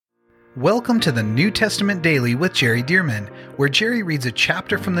Welcome to the New Testament Daily with Jerry Dearman, where Jerry reads a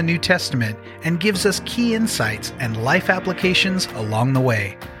chapter from the New Testament and gives us key insights and life applications along the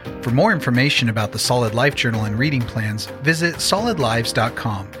way. For more information about the Solid Life Journal and reading plans, visit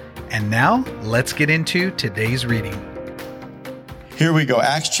solidlives.com. And now, let's get into today's reading. Here we go,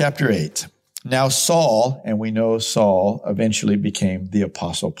 Acts chapter 8. Now Saul, and we know Saul eventually became the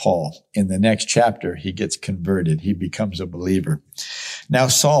Apostle Paul. In the next chapter, he gets converted. He becomes a believer. Now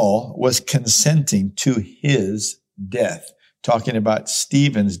Saul was consenting to his death. Talking about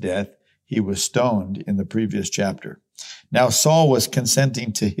Stephen's death, he was stoned in the previous chapter. Now Saul was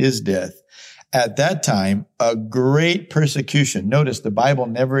consenting to his death. At that time, a great persecution. Notice the Bible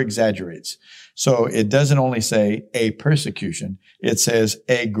never exaggerates. So it doesn't only say a persecution, it says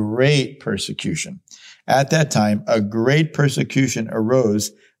a great persecution. At that time, a great persecution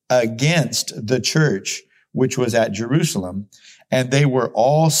arose against the church, which was at Jerusalem, and they were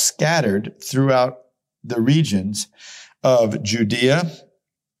all scattered throughout the regions of Judea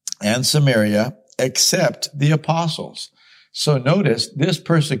and Samaria, except the apostles. So notice this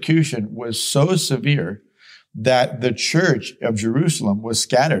persecution was so severe that the church of Jerusalem was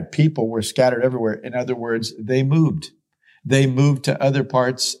scattered. People were scattered everywhere. In other words, they moved. They moved to other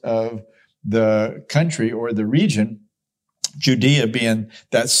parts of the country or the region, Judea being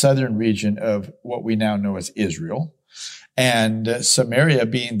that southern region of what we now know as Israel, and Samaria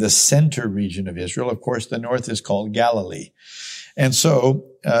being the center region of Israel. Of course, the north is called Galilee. And so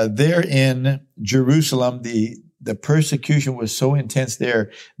there in Jerusalem, the persecution was so intense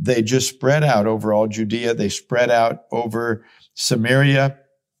there, they just spread out over all Judea. They spread out over Samaria.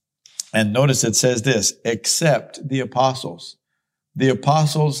 And notice it says this, except the apostles. The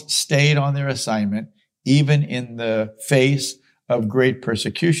apostles stayed on their assignment, even in the face of great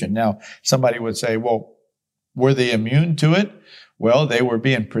persecution. Now, somebody would say, well, were they immune to it? Well, they were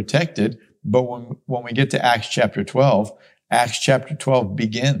being protected. But when we get to Acts chapter 12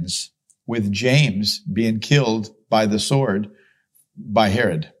 begins with James being killed by the sword by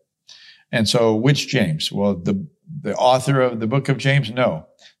Herod. And so which James? Well, the author of the book of James? No.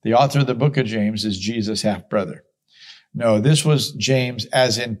 The author of the book of James is Jesus' half-brother. No, this was James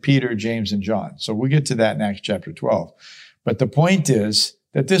as in Peter, James, and John. So we'll get to that in Acts chapter 12. But the point is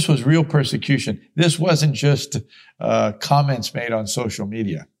that this was real persecution. This wasn't just comments made on social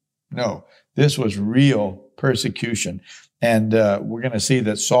media. No, this was real persecution. And we're going to see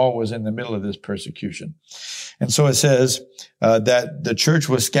that Saul was in the middle of this persecution. And so it says that the church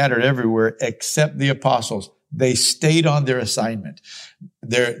was scattered everywhere except the apostles. They stayed on their assignment.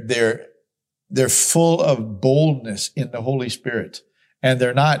 They're full of boldness in the Holy Spirit, and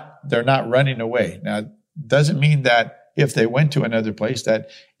they're not running away. Now, it doesn't mean that if they went to another place that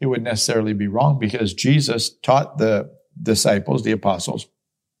it would necessarily be wrong, because Jesus taught the disciples, the apostles,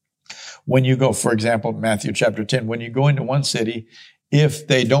 when you go, for example, Matthew chapter 10, when you go into one city, if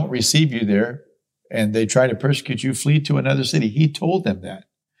they don't receive you there and they try to persecute you, flee to another city. He told them that.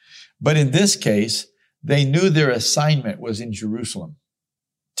 But in this case, they knew their assignment was in Jerusalem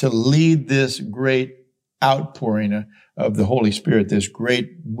to lead this great outpouring of the Holy Spirit, this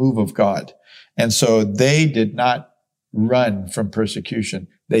great move of God. And so they did not run from persecution.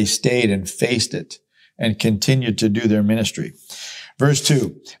 They stayed and faced it and continued to do their ministry. Verse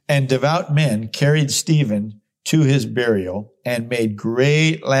 2, and devout men carried Stephen to his burial and made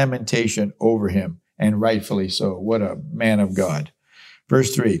great lamentation over him, and rightfully so. What a man of God.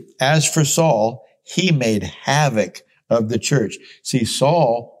 Verse 3, as for Saul, he made havoc of the church. See,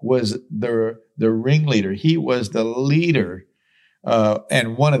 Saul was the ringleader. He was the leader,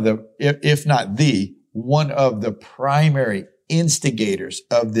 and one of the, if not the, one of the primary instigators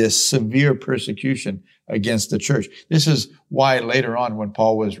of this severe persecution against the church. This is why later on when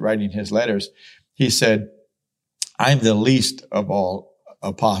Paul was writing his letters, he said, I'm the least of all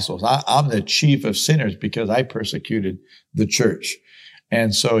apostles. I'm the chief of sinners because I persecuted the church.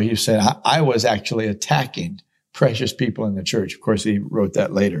 And so he said, I was actually attacking precious people in the church. Of course, he wrote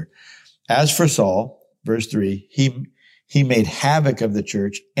that later. As for Saul, verse 3, he made havoc of the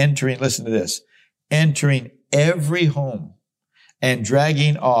church, listen to this, entering every home and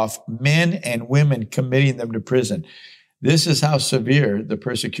dragging off men and women, committing them to prison. This is how severe the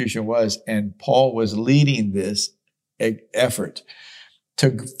persecution was, and Paul was leading this effort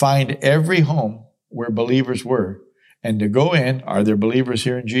to find every home where believers were and to go in. Are there believers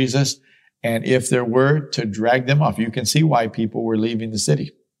here in Jesus? And if there were, to drag them off. You can see why people were leaving the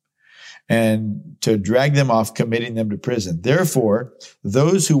city. And to drag them off, committing them to prison. Therefore,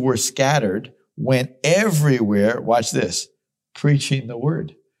 those who were scattered went everywhere, watch this, preaching the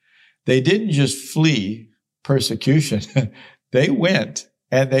word. They didn't just flee persecution. They went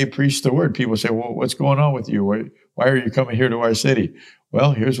and they preached the word. People say, well, what's going on with you? Why are you coming here to our city?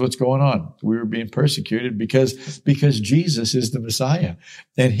 Well, here's what's going on. We were being persecuted because Jesus is the Messiah,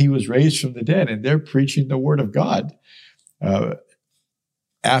 and he was raised from the dead, and they're preaching the word of God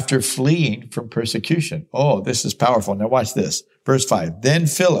after fleeing from persecution. Oh, this is powerful. Now watch this. Verse 5, then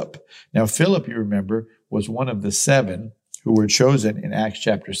Philip. Now Philip, you remember, was one of the 7 who were chosen in Acts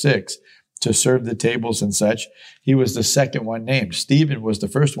chapter 6 to serve the tables and such. He was the second one named. Stephen was the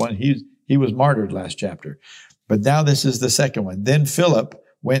first one. He was martyred last chapter. But now this is the second one. Then Philip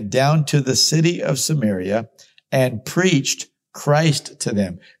went down to the city of Samaria and preached Christ to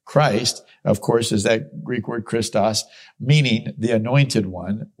them. Christ, of course, is that Greek word Christos, meaning the anointed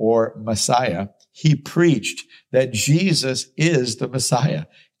one or Messiah. He preached that Jesus is the Messiah.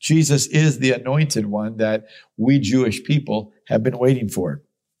 Jesus is the anointed one that we Jewish people have been waiting for.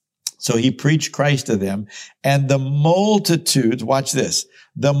 So he preached Christ to them, and the multitudes, watch this,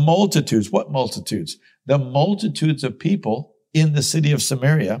 the multitudes, what multitudes? The multitudes of people in the city of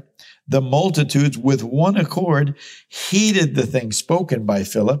Samaria, the multitudes with one accord heeded the things spoken by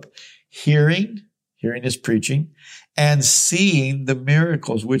Philip, hearing his preaching, and seeing the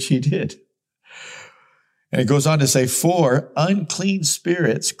miracles which he did. And it goes on to say, for unclean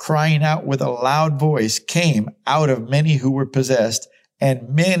spirits crying out with a loud voice came out of many who were possessed, and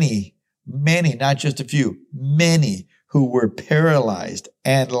many, not just a few, many who were paralyzed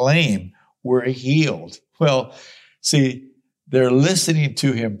and lame were healed. Well, see, they're listening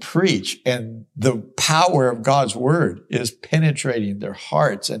to him preach, and the power of God's word is penetrating their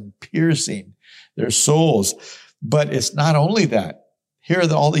hearts and piercing their souls. But it's not only that. Here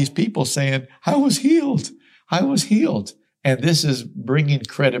are all these people saying, I was healed. I was healed. And this is bringing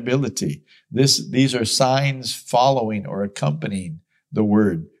credibility. These are signs following or accompanying the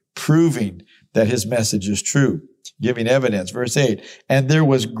word, proving that his message is true, giving evidence. Verse 8, and there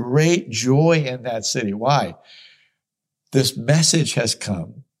was great joy in that city. Why? This message has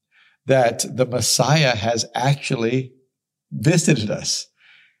come that the Messiah has actually visited us.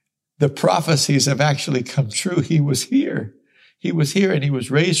 The prophecies have actually come true. He was here. He was here, and he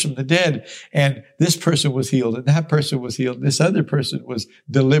was raised from the dead, and this person was healed, and that person was healed. This other person was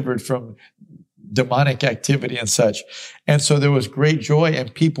delivered from demonic activity and such. And so there was great joy,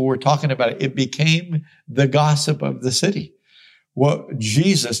 and people were talking about it. It became the gossip of the city. Well,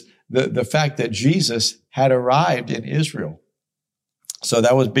 Jesus, the fact that Jesus had arrived in Israel. So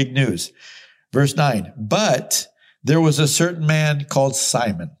that was big news. Verse 9, but there was a certain man called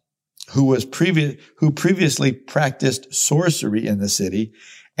Simon, who previously practiced sorcery in the city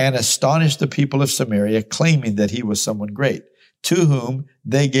and astonished the people of Samaria, claiming that he was someone great, to whom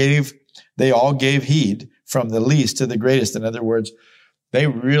they all gave heed, from the least to the greatest. In other words, they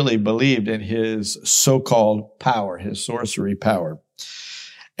really believed in his so-called power, his sorcery power.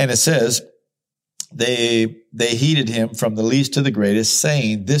 And it says, they heeded him from the least to the greatest,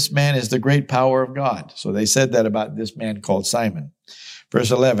 saying, this man is the great power of God. So they said that about this man called Simon. Verse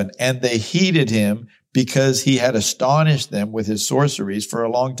 11, and they heeded him because he had astonished them with his sorceries for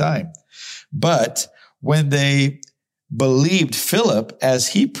a long time. But when they believed Philip as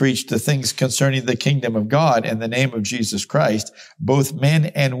he preached the things concerning the kingdom of God and the name of Jesus Christ, both men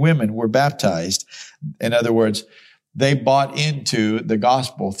and women were baptized. In other words, they bought into the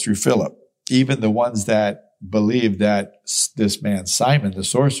gospel through Philip. Even the ones that believed that this man, Simon, the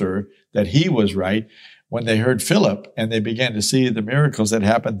sorcerer, that he was right, when they heard Philip and they began to see the miracles that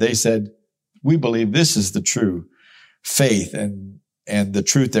happened, they said, we believe this is the true faith and the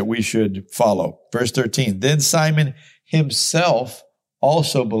truth that we should follow. Verse 13, then Simon himself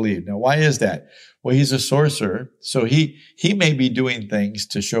also believed. Now, why is that? Well, he's a sorcerer, so he may be doing things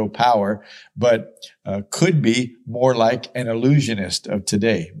to show power, but could be more like an illusionist of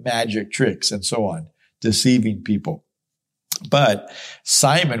today, magic tricks and so on, deceiving people. But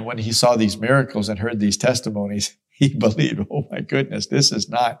Simon, when he saw these miracles and heard these testimonies, he believed, oh my goodness, this is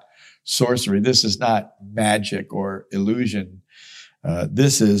not sorcery. This is not magic or illusion.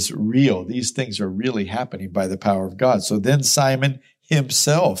 This is real. These things are really happening by the power of God. So then Simon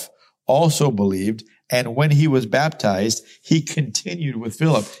himself also believed. And when he was baptized, he continued with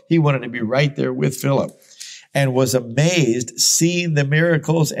Philip. He wanted to be right there with Philip and was amazed seeing the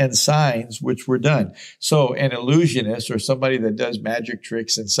miracles and signs which were done. So an illusionist or somebody that does magic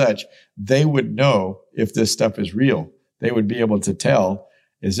tricks and such, they would know if this stuff is real. They would be able to tell,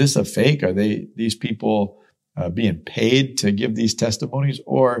 is this a fake? Are these people being paid to give these testimonies,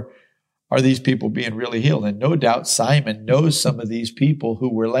 or are these people being really healed? And no doubt Simon knows some of these people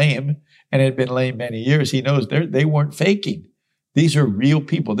who were lame and had been lame many years. He knows they weren't faking. These are real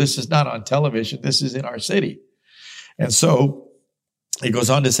people. This is not on television. This is in our city. And so He goes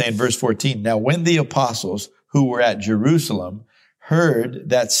on to say in verse 14, now when the apostles who were at Jerusalem heard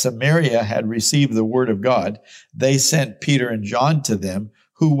that Samaria had received the word of God, they sent Peter and John to them,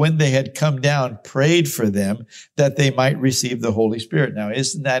 who, when they had come down, prayed for them that they might receive the Holy Spirit. Now,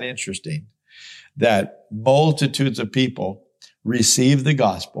 isn't that interesting that multitudes of people received the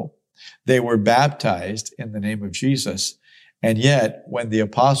gospel? They were baptized in the name of Jesus. And yet, when the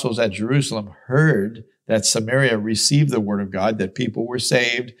apostles at Jerusalem heard that Samaria received the word of God, that people were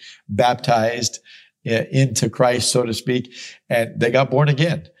saved, baptized into Christ, so to speak, and they got born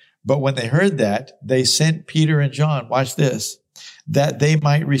again. But when they heard that, they sent Peter and John, watch this, that they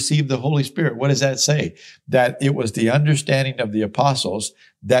might receive the Holy Spirit. What does that say? That it was the understanding of the apostles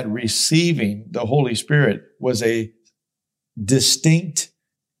that receiving the Holy Spirit was a distinct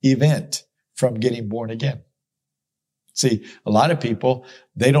event from getting born again. See, a lot of people,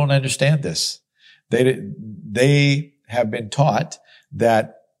 they don't understand this. They have been taught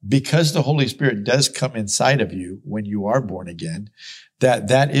that because the Holy Spirit does come inside of you when you are born again,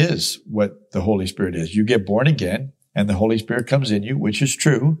 that is what the Holy Spirit is. You get born again and the Holy Spirit comes in you, which is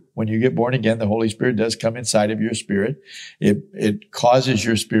true. When you get born again, the Holy Spirit does come inside of your spirit. It causes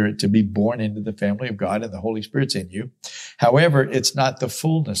your spirit to be born into the family of God, and the Holy Spirit's in you. However, it's not the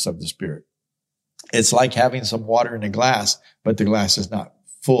fullness of the Spirit. It's like having some water in a glass, but the glass is not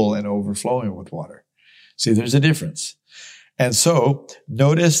full and overflowing with water. See, there's a difference. And so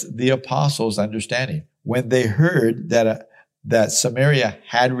notice the apostles' understanding. When they heard that Samaria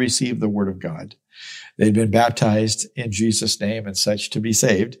had received the word of God, they'd been baptized in Jesus' name and such to be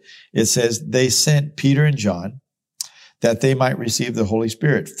saved, it says they sent Peter and John that they might receive the Holy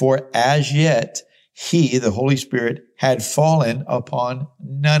Spirit. For as yet he, the Holy Spirit, had fallen upon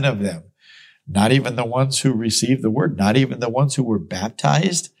none of them. Not even the ones who received the word, not even the ones who were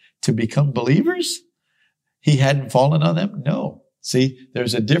baptized to become believers. He hadn't fallen on them? No. See,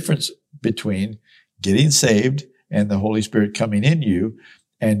 there's a difference between getting saved and the Holy Spirit coming in you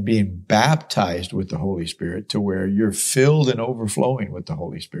and being baptized with the Holy Spirit to where you're filled and overflowing with the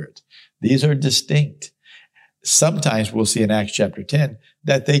Holy Spirit. These are distinct. Sometimes we'll see in Acts chapter 10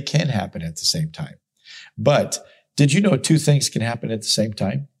 that they can happen at the same time. But did you know two things can happen at the same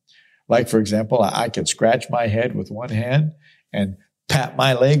time? Like, for example, I could scratch my head with one hand and pat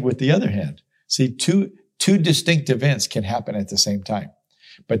my leg with the other hand. See, two distinct events can happen at the same time.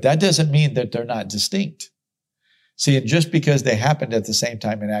 But that doesn't mean that they're not distinct. See, and just because they happened at the same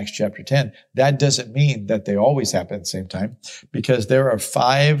time in Acts chapter 10, that doesn't mean that they always happen at the same time, because there are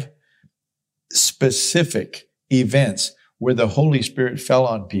 5 specific events where the Holy Spirit fell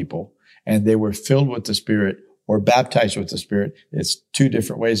on people and they were filled with the Spirit or baptized with the Spirit. It's 2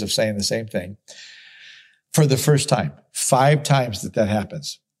 different ways of saying the same thing. For the first time, 5 times that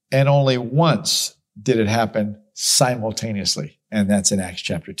happens. And only once did it happen simultaneously. And that's in Acts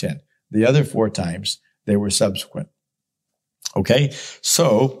chapter 10. The other 4 times, they were subsequent. Okay.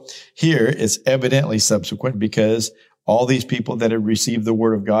 So here it's evidently subsequent because all these people that had received the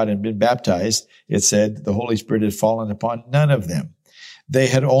word of God and been baptized, it said the Holy Spirit had fallen upon none of them. They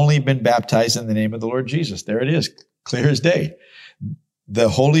had only been baptized in the name of the Lord Jesus. There it is, clear as day. The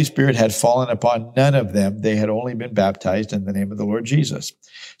Holy Spirit had fallen upon none of them. They had only been baptized in the name of the Lord Jesus.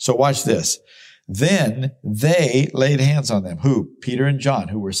 So watch this. Then they laid hands on them. Who? Peter and John,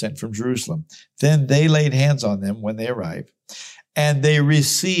 who were sent from Jerusalem. Then they laid hands on them when they arrived, and they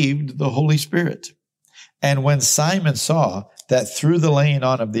received the Holy Spirit. And when Simon saw that through the laying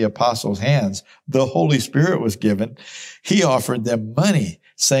on of the apostles' hands, the Holy Spirit was given, he offered them money,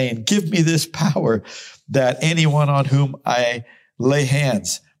 saying, give me this power that anyone on whom I lay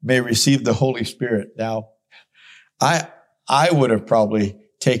hands may receive the Holy Spirit. Now, I would have probably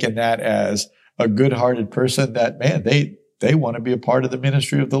taken that as a good-hearted person that, man, they want to be a part of the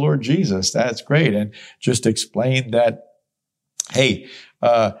ministry of the Lord Jesus. That's great. And just explain that, hey,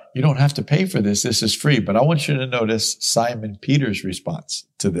 you don't have to pay for this. This is free. But I want you to notice Simon Peter's response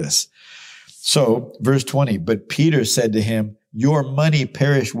to this. So verse 20, but Peter said to him, your money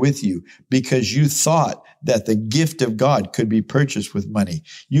perish with you because you thought that the gift of God could be purchased with money.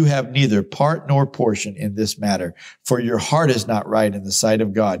 You have neither part nor portion in this matter, for your heart is not right in the sight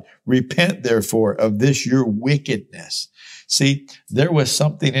of God. Repent therefore of this your wickedness. See, there was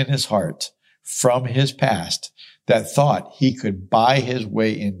something in his heart from his past that thought he could buy his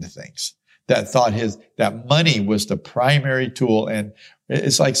way into things, that thought that money was the primary tool. And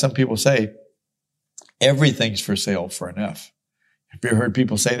it's like some people say, everything's for sale for enough. Have you heard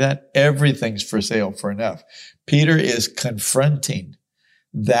people say that? Everything's for sale for enough. Peter is confronting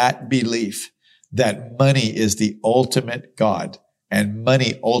that belief that money is the ultimate God and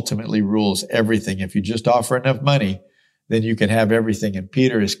money ultimately rules everything. If you just offer enough money, then you can have everything. And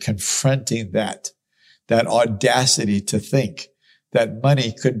Peter is confronting that audacity to think that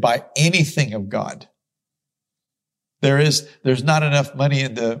money could buy anything of God. There's not enough money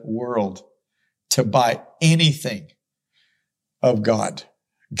in the world to buy anything of God.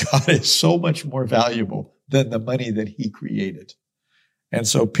 God is so much more valuable than the money that he created. And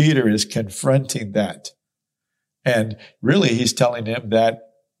so Peter is confronting that. And really, he's telling him that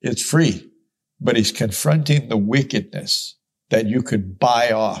it's free, but he's confronting the wickedness that you could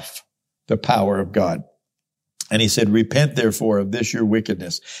buy off the power of God. And he said, repent therefore of this your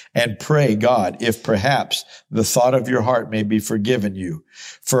wickedness, and pray God, if perhaps the thought of your heart may be forgiven you.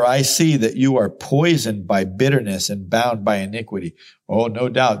 For I see that you are poisoned by bitterness and bound by iniquity. Oh, no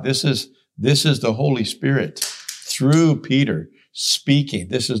doubt. This is the Holy Spirit through Peter speaking.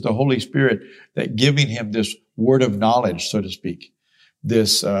 This is the Holy Spirit that giving him this word of knowledge, so to speak.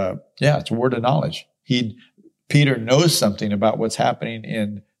 It's a word of knowledge. Peter knows something about what's happening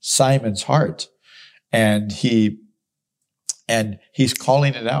in Simon's heart. And he's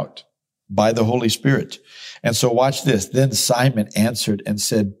calling it out by the Holy Spirit. And so watch this. Then Simon answered and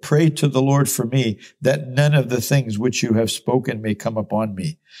said, pray to the Lord for me, that none of the things which you have spoken may come upon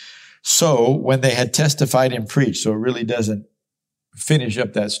me. So when they had testified and preached, so it really doesn't finish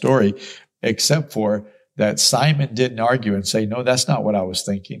up that story, except for that Simon didn't argue and say, no, that's not what I was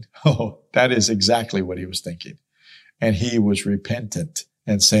thinking. Oh, that is exactly what he was thinking. And he was repentant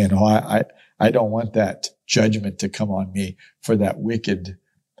and saying, oh, I don't want that judgment to come on me for that wicked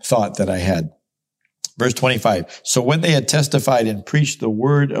thought that I had. Verse 25. So when they had testified and preached the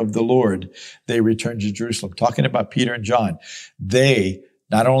word of the Lord, they returned to Jerusalem. Talking about Peter and John. They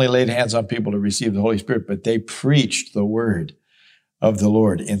not only laid hands on people to receive the Holy Spirit, but they preached the word of the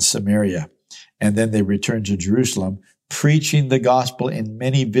Lord in Samaria. And then they returned to Jerusalem, preaching the gospel in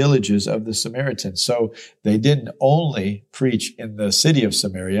many villages of the Samaritans. So they didn't only preach in the city of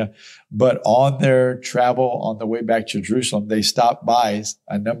Samaria, but on their travel on the way back to Jerusalem, they stopped by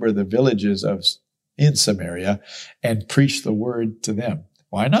a number of the villages in Samaria and preached the word to them.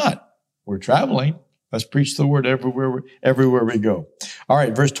 Why not? We're traveling. Let's preach the word everywhere we go. All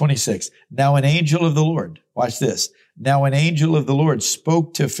right, verse 26. Now an angel of the Lord, watch this. Now an angel of the Lord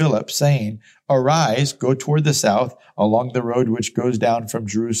spoke to Philip, saying, arise, go toward the south along the road which goes down from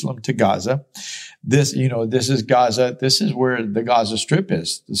Jerusalem to Gaza. This is Gaza. This is where the Gaza Strip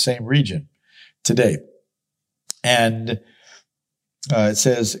is, the same region today. And it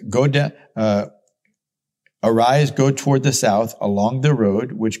says, go down, arise, go toward the south along the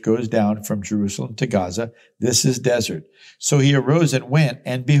road which goes down from Jerusalem to Gaza. This is desert. So he arose and went,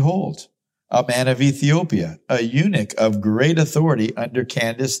 and behold, a man of Ethiopia, a eunuch of great authority under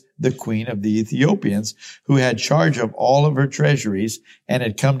Candace, the queen of the Ethiopians, who had charge of all of her treasuries and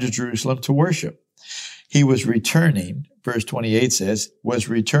had come to Jerusalem to worship. He was returning, verse 28 says, was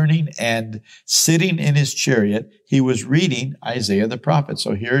returning and sitting in his chariot. He was reading Isaiah the prophet.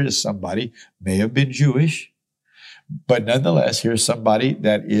 So here is somebody, may have been Jewish, but nonetheless, here's somebody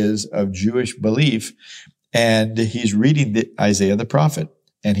that is of Jewish belief, and he's reading Isaiah the prophet.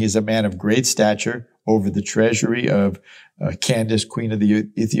 And he's a man of great stature over the treasury of Candace, queen of the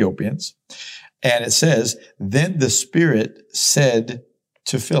Ethiopians. And it says, then the Spirit said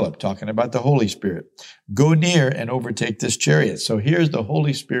to Philip, talking about the Holy Spirit, go near and overtake this chariot. So here's the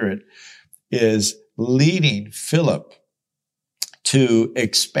Holy Spirit is leading Philip to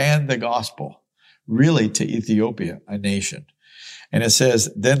expand the gospel, really to Ethiopia, a nation. And it says,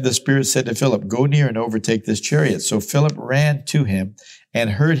 then the Spirit said to Philip, go near and overtake this chariot. So Philip ran to him and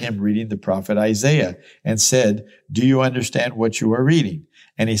heard him reading the prophet Isaiah and said, do you understand what you are reading?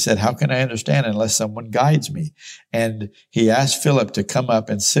 And he said, how can I understand unless someone guides me? And he asked Philip to come up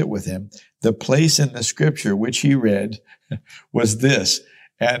and sit with him. The place in the scripture which he read was this.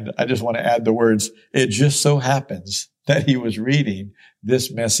 And I just want to add the words, it just so happens that he was reading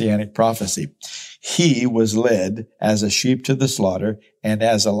this messianic prophecy. He was led as a sheep to the slaughter, and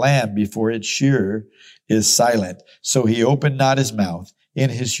as a lamb before its shearer is silent. So he opened not his mouth. In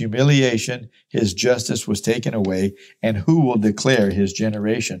his humiliation, his justice was taken away. And who will declare his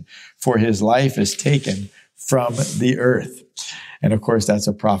generation? For his life is taken from the earth. And of course, that's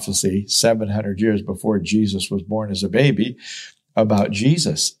a prophecy 700 years before Jesus was born as a baby about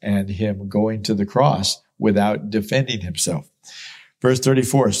Jesus and him going to the cross without defending himself. Verse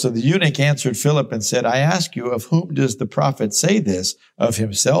 34, so the eunuch answered Philip and said, I ask you, of whom does the prophet say this, of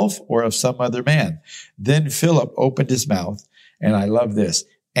himself or of some other man? Then Philip opened his mouth, and I love this,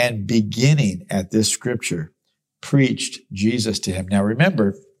 and beginning at this scripture, preached Jesus to him. Now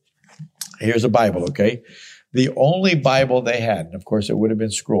remember, here's a Bible, okay? The only Bible they had, and of course it would have been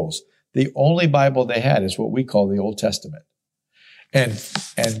scrolls, The only Bible they had is what we call the Old Testament. And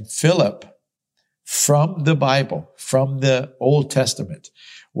Philip, from the Bible, from the Old Testament,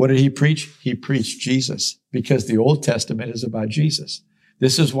 what did he preach? He preached Jesus, because the Old Testament is about Jesus.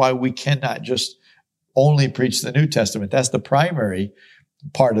 This is why we cannot just only preach the New Testament. That's the primary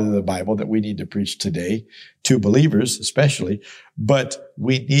part of the Bible that we need to preach today, to believers especially. But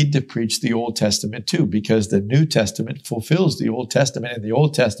we need to preach the Old Testament too, because the New Testament fulfills the Old Testament, and the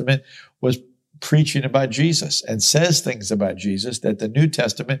Old Testament was preaching about Jesus and says things about Jesus that the New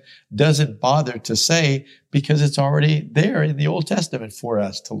Testament doesn't bother to say, because it's already there in the Old Testament for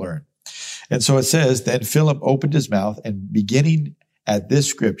us to learn. And so it says, then Philip opened his mouth and, beginning at this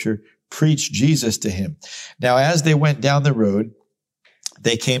scripture, preached Jesus to him. Now, as they went down the road,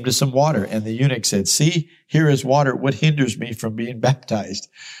 they came to some water, and the eunuch said, see, here is water. What hinders me from being baptized?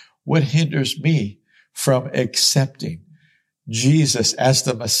 What hinders me from accepting Jesus as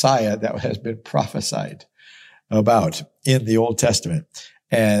the Messiah that has been prophesied about in the Old Testament?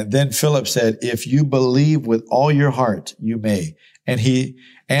 And then Philip said, if you believe with all your heart, you may. And he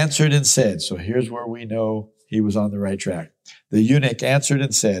answered and said, so here's where we know he was on the right track. The eunuch answered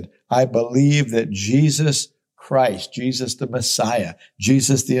and said, I believe that Jesus Christ, Jesus the Messiah,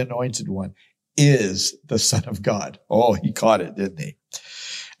 Jesus the Anointed One, is the Son of God. Oh, he caught it, didn't he?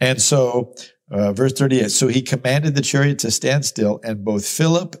 And so, verse 38, so he commanded the chariot to stand still, and both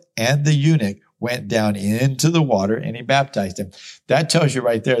Philip and the eunuch went down into the water, and he baptized him. That tells you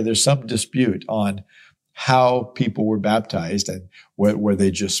right there, there's some dispute on how people were baptized, and were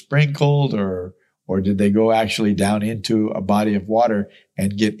they just sprinkled, or did they go actually down into a body of water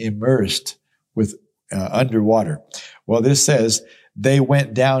and get immersed with underwater? Well, this says they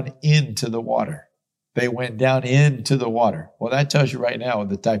went down into the water. They went down into the water. Well, that tells you right now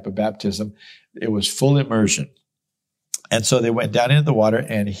the type of baptism. It was full immersion. And so they went down into the water,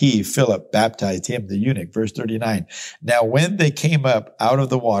 and he, Philip, baptized him, the eunuch. Verse 39. Now, when they came up out of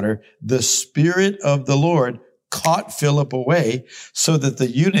the water, the Spirit of the Lord caught Philip away, so that the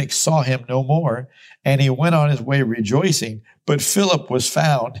eunuch saw him no more, and he went on his way rejoicing. But Philip was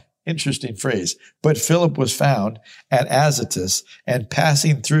found, interesting phrase, but Philip was found at Azotus, and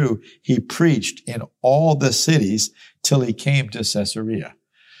passing through, he preached in all the cities till he came to Caesarea.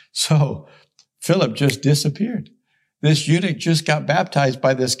 So Philip just disappeared. This eunuch just got baptized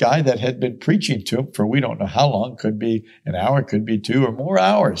by this guy that had been preaching to him for we don't know how long. Could be an hour, could be 2 or more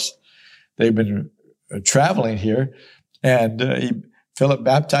hours. They've been traveling here, and Philip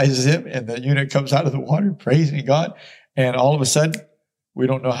baptizes him, and the eunuch comes out of the water praising God. And all of a sudden, we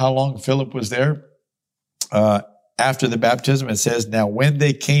don't know how long Philip was there. After the baptism, it says, now when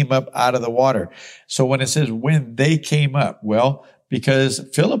they came up out of the water. So when it says when they came up, well, because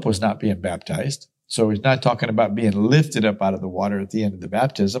Philip was not being baptized, so he's not talking about being lifted up out of the water at the end of the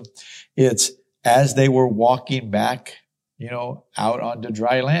baptism. It's as they were walking back, out onto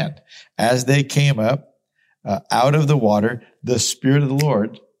dry land. As they came up out of the water, the Spirit of the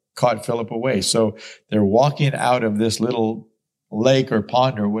Lord caught Philip away. So they're walking out of this little lake or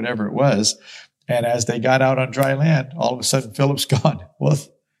pond or whatever it was. And as they got out on dry land, all of a sudden Philip's gone. Well,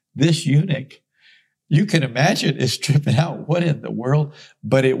 this eunuch, you can imagine, is tripping out. What in the world?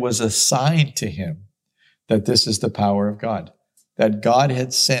 But it was a sign to him that this is the power of God, that God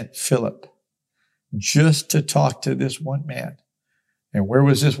had sent Philip just to talk to this one man. And where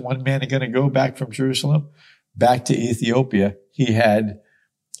was this one man going to go back from Jerusalem? Back to Ethiopia. He had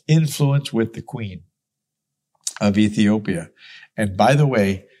influence with the queen of Ethiopia. And by the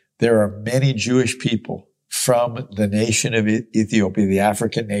way, there are many Jewish people from the nation of Ethiopia, the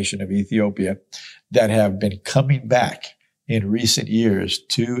African nation of Ethiopia, that have been coming back in recent years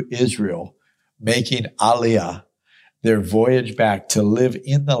to Israel, making Aliyah, their voyage back to live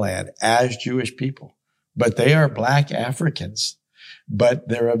in the land as Jewish people. But they are black Africans, but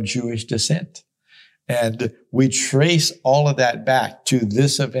they're of Jewish descent. And we trace all of that back to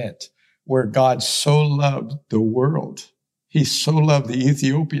this event where God so loved the world. He so loved the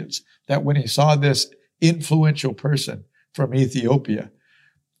Ethiopians that when he saw this influential person from Ethiopia,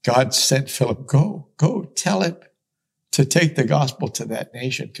 God sent Philip, go tell him to take the gospel to that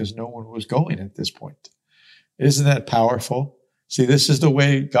nation, because no one was going at this point. Isn't that powerful? See, this is the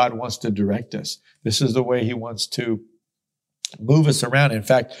way God wants to direct us. This is the way he wants to move us around. In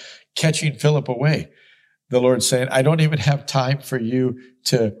fact, catching Philip away, the Lord saying, I don't even have time for you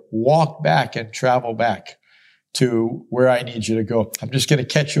to walk back and travel back to where I need you to go. I'm just going to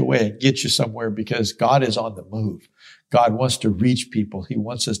catch you away and get you somewhere, because God is on the move. God wants to reach people. He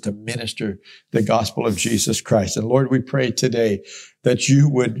wants us to minister the gospel of Jesus Christ. And Lord, we pray today that you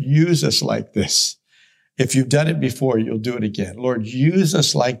would use us like this If you've done it before, you'll do it again. Lord, use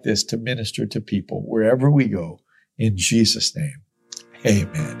us like this to minister to people wherever we go. In Jesus' name,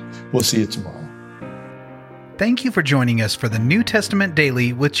 amen. We'll see you tomorrow. Thank you for joining us for the New Testament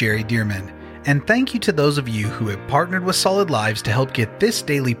Daily with Jerry Dirmann. And thank you to those of you who have partnered with Solid Lives to help get this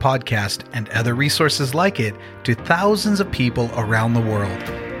daily podcast and other resources like it to thousands of people around the world.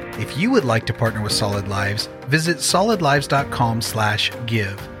 If you would like to partner with Solid Lives, visit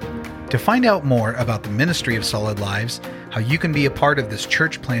solidlives.com/give. To find out more about the ministry of Solid Lives, how you can be a part of this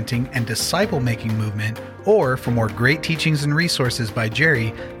church planting and disciple-making movement, or for more great teachings and resources by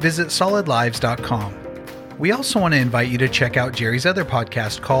Jerry, visit solidlives.com. We also want to invite you to check out Jerry's other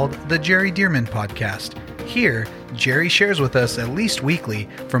podcast called The Jerry Dirmann Podcast. Here, Jerry shares with us at least weekly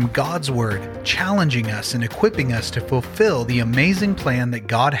from God's Word, challenging us and equipping us to fulfill the amazing plan that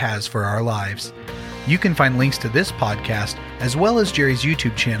God has for our lives. You can find links to this podcast as well as Jerry's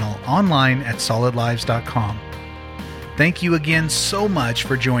YouTube channel online at solidlives.com. Thank you again so much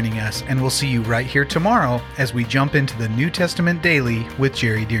for joining us, and we'll see you right here tomorrow as we jump into the New Testament Daily with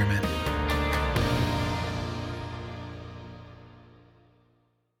Jerry Dirmann.